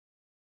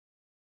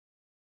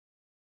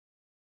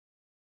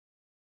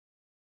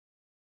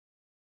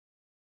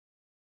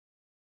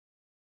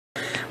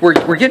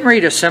we're getting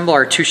ready to assemble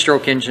our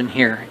two-stroke engine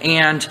here.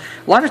 And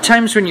a lot of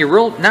times when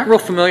you're not real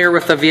familiar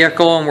with the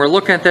vehicle and we're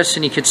looking at this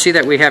and you can see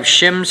that we have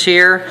shims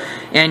here,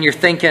 and you're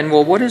thinking,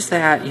 well, what is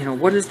that? You know,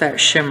 what is that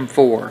shim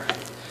for?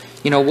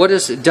 You know,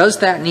 does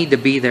that need to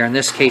be there? In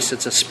this case,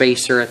 it's a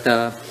spacer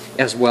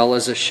as well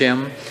as a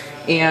shim.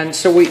 And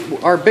so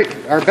our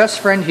best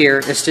friend here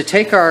is to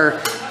take our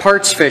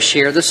parts fish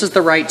here. This is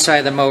the right side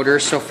of the motor.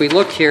 So if we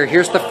look here,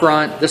 here's the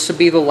front. This would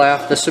be the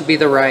left. This would be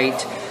the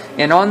right.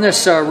 And on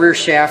this rear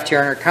shaft here,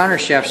 on our counter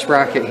shaft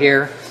sprocket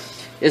here,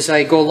 as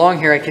I go along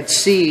here, I can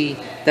see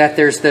that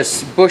there's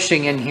this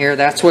bushing in here.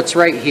 That's what's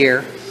right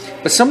here.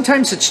 But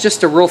sometimes it's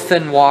just a real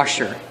thin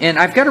washer. And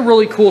I've got a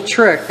really cool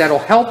trick that'll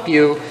help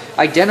you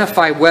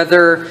identify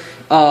whether,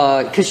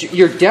 because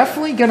you're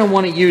definitely going to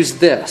want to use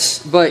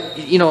this. But,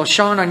 you know,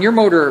 Sean, on your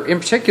motor in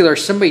particular,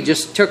 somebody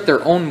just took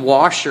their own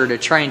washer to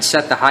try and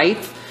set the height.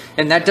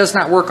 And that does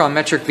not work on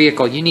metric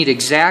vehicle. You need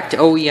exact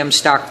OEM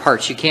stock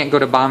parts. You can't go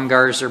to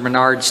Baumgars or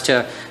Menards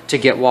to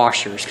get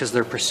washers because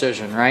they're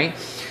precision, right?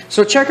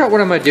 So check out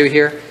what I'm going to do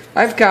here.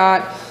 I've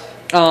got,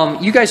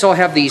 you guys all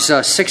have these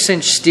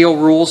 6-inch steel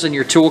rules in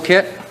your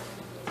toolkit.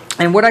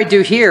 And what I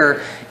do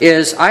here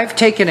is I've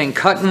taken and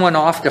cut one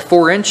off to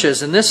 4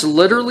 inches. And this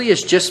literally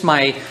is just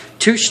my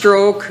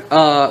 2-stroke,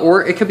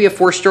 or it could be a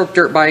 4-stroke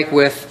dirt bike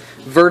with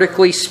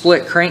vertically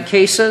split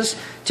crankcases,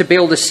 to be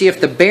able to see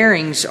if the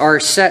bearings are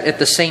set at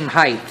the same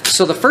height.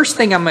 So the first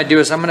thing I'm going to do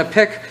is I'm going to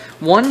pick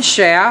one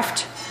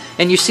shaft,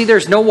 and you see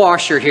there's no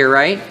washer here,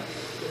 right?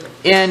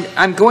 And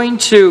I'm going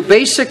to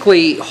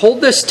basically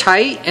hold this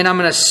tight, and I'm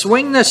going to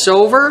swing this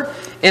over,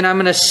 and I'm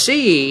going to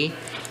see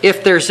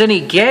if there's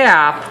any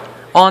gap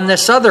on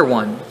this other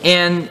one.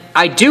 And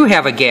I do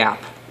have a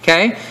gap,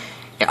 okay?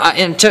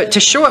 And to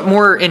show it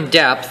more in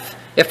depth,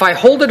 if I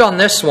hold it on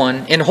this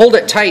one and hold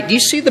it tight, do you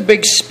see the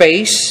big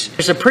space?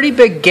 There's a pretty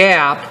big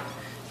gap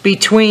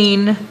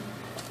between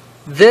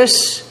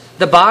this,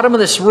 the bottom of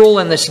this rule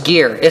and this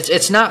gear.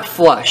 It's not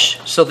flush.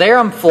 So there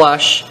I'm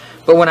flush,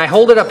 but when I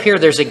hold it up here,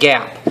 there's a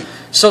gap.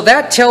 So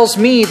that tells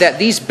me that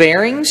these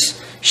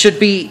bearings should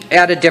be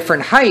at a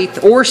different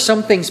height, or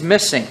something's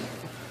missing.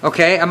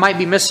 Okay, I might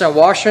be missing a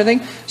washer or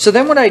anything. So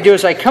then what I do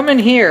is I come in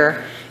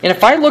here, and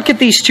if I look at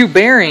these two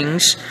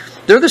bearings,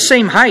 they're the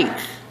same height.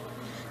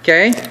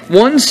 Okay,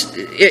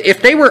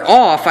 if they were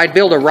off, I'd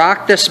be able to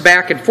rock this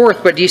back and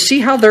forth, but do you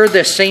see how they're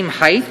the same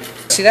height?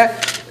 See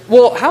that?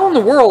 Well, how in the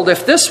world,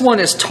 if this one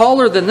is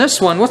taller than this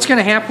one, what's going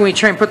to happen when we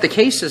try and put the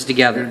cases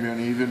together? It's going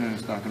to be uneven and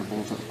it's not going to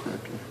bolt up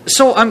correctly.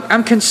 So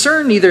I'm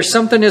concerned either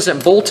something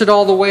isn't bolted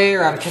all the way,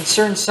 or I'm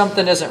concerned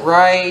something isn't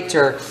right,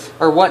 or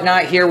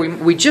whatnot here.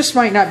 We just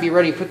might not be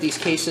ready to put these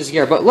cases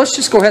together. But let's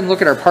just go ahead and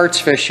look at our parts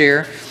fish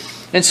here.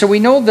 And so we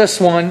know this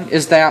one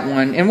is that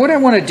one. And what I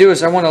want to do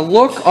is I want to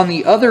look on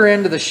the other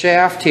end of the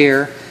shaft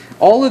here.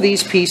 All of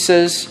these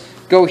pieces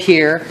go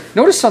here.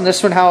 Notice on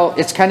this one how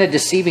it's kind of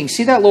deceiving.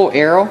 See that little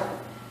arrow?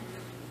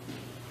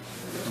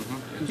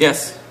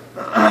 Yes.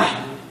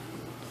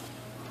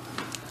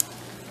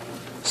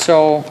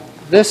 So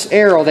this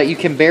arrow that you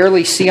can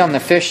barely see on the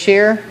fish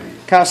here,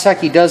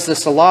 Kawasaki does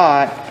this a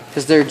lot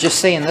because they're just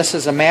saying this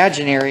is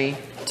imaginary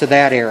to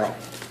that arrow.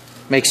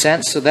 Makes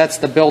sense? So that's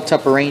the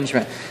built-up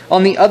arrangement.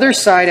 On the other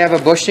side, I have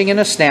a bushing and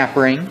a snap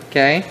ring,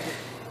 okay?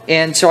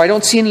 And so I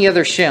don't see any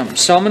other shims.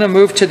 So I'm going to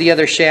move to the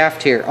other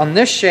shaft here. On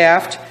this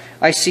shaft,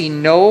 I see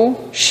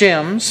no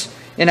shims,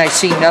 and I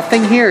see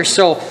nothing here.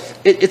 So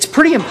it's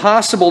pretty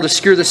impossible to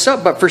screw this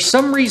up, but for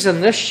some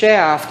reason this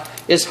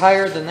shaft is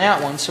higher than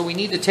that one, so we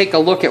need to take a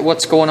look at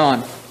what's going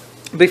on.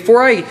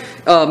 Before I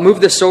move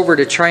this over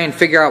to try and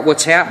figure out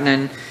what's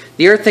happening,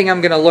 the other thing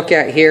I'm going to look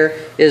at here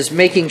is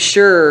making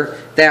sure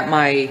that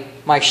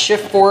my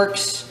shift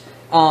forks,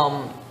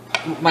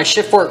 my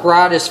shift fork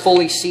rod is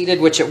fully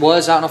seated, which it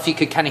was. I don't know if you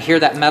could kind of hear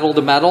that metal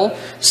to metal.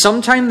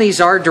 Sometimes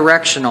these are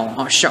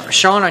directional.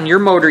 Sean, on your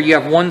motor, you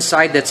have one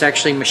side that's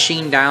actually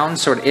machined down,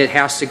 so it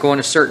has to go in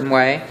a certain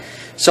way.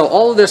 So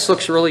all of this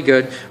looks really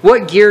good.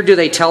 What gear do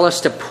they tell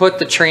us to put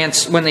the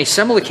when they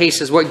assemble the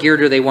cases, what gear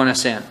do they want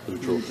us in?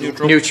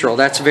 Neutral. Neutral.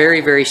 That's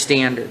very, very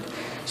standard.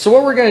 So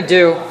what we're going to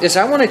do is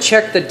I want to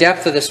check the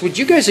depth of this. Would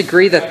you guys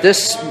agree that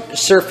this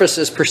surface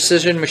is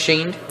precision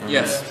machined?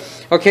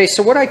 Yes. Okay,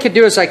 so what I could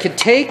do is I could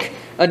take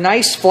a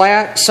nice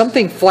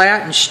something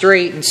flat and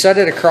straight and set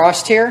it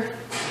across here.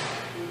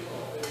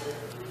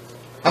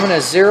 I'm going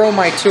to zero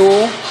my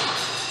tool.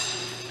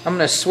 I'm going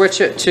to switch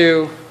it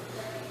to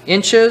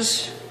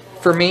inches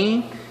for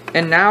me.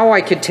 And now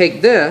I could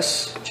take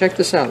this. Check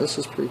this out. This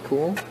is pretty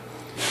cool.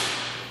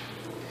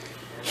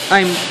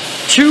 I'm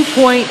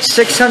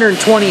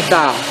 2.620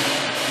 thou.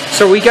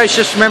 So you guys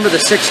just remember the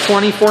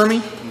 620 for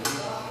me?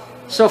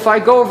 So if I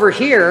go over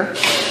here,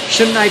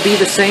 shouldn't I be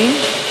the same?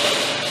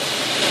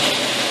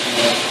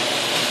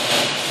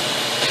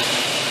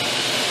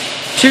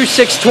 Two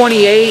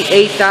 628,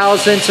 8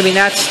 thousandths. I mean,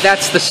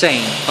 that's the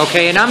same.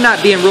 Okay, and I'm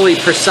not being really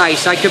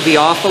precise. I could be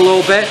off a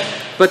little bit,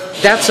 but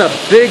that's a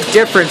big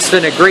difference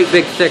than a great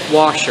big thick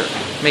washer.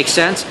 Makes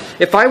sense?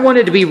 If I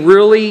wanted to be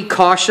really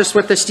cautious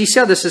with this, do you see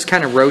how this is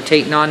kind of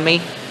rotating on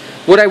me?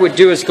 what I would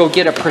do is go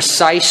get a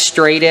precise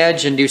straight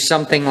edge and do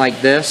something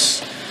like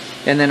this.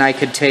 And then I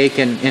could take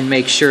and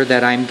make sure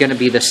that I'm going to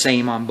be the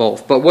same on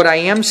both. But what I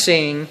am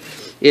seeing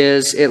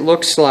is it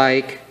looks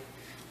like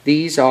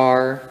these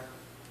are,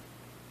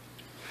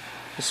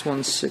 this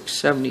one's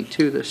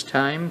 672 this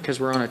time because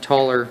we're on a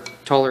taller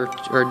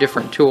or a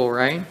different tool,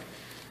 right?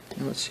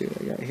 And let's see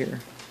what I got here.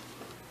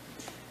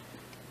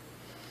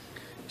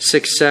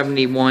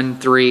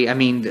 671.3. I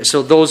mean,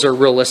 so those are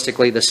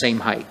realistically the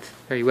same height.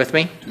 Are you with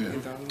me? Yeah.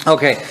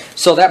 Okay,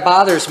 so that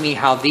bothers me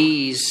how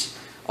these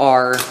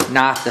are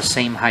not the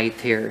same height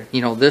here.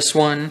 You know, this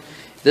one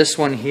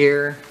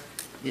here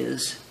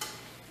is,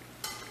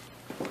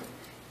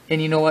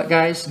 and you know what,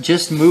 guys?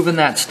 Just moving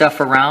that stuff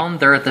around,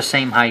 they're at the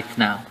same height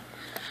now.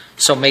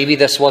 So maybe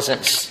this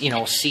wasn't, you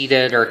know,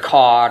 seated or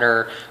caught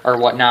or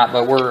whatnot,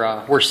 but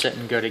we're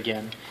sitting good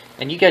again.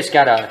 And you guys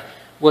gotta,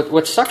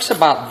 what sucks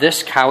about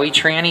this cowie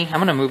tranny, I'm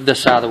gonna move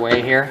this out of the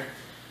way here.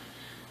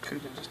 Could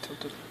have been just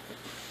tilted.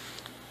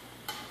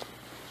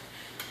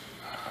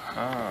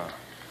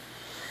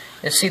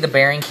 You see the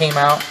bearing came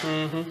out?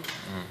 Mm-hmm.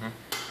 Mm-hmm.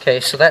 Okay,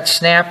 so that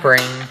snap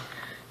ring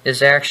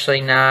is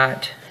actually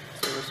not,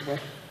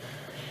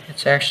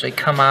 it's actually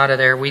come out of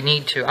there. We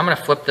need to, I'm going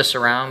to flip this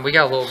around. We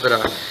got a little bit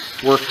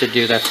of work to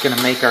do that's going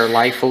to make our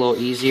life a little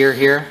easier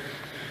here.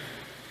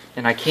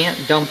 And I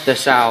can't dump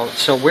this out.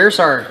 So where's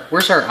our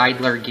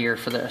idler gear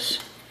for this?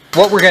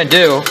 What we're going to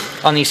do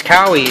on these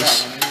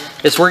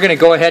cowies is we're going to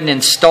go ahead and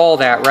install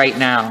that right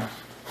now.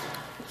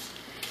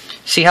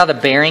 See how the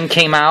bearing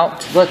came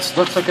out? Let's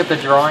look at the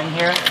drawing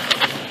here.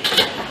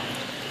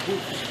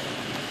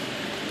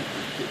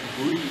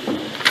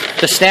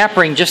 The snap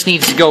ring just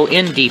needs to go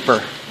in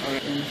deeper.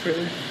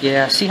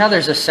 Yeah, see how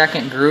there's a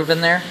second groove in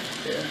there?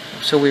 Yeah.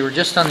 So we were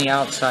just on the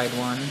outside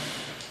one.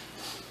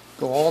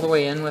 Go all the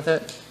way in with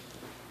it.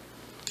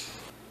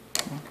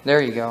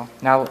 There you go.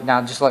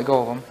 Now just let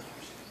go of them.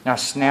 Now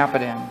snap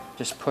it in.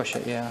 Just push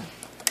it, yeah.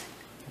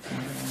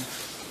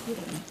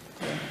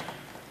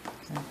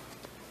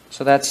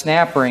 So that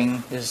snap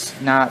ring is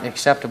not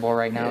acceptable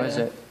right now, is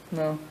it?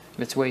 No.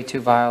 It's way too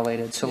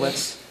violated. So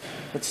let's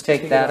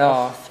take that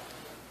off.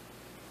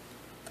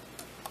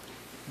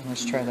 And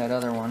let's try that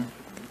other one.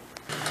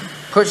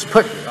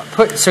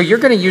 So you're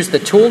going to use the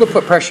tool to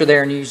put pressure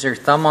there and use your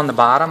thumb on the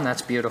bottom.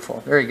 That's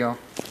beautiful. There you go.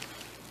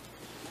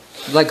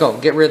 Let go.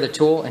 Get rid of the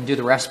tool and do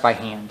the rest by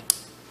hand.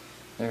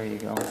 There you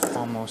go.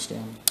 Almost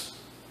in.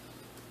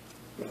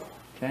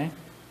 Okay.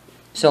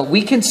 So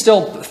we can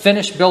still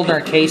finish building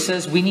our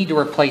cases. We need to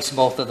replace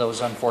both of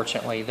those,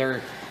 unfortunately.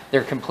 They're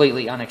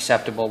completely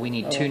unacceptable. We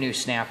need 2 new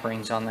snap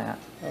rings on that.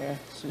 Okay.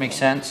 Make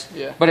sense?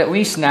 Yeah. But at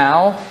least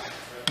now,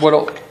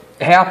 what'll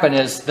happen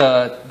is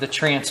the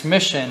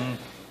transmission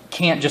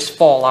can't just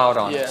fall out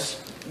on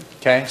us.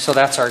 Okay, so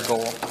that's our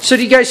goal. So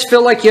do you guys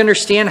feel like you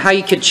understand how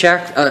you could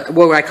check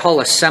what I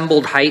call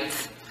assembled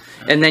height?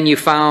 And then you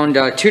found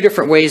 2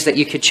 different ways that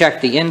you could check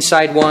the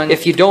inside one.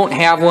 If you don't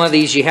have one of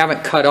these, you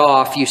haven't cut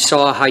off, you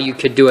saw how you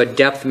could do a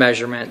depth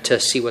measurement to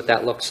see what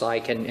that looks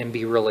like and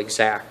be real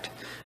exact.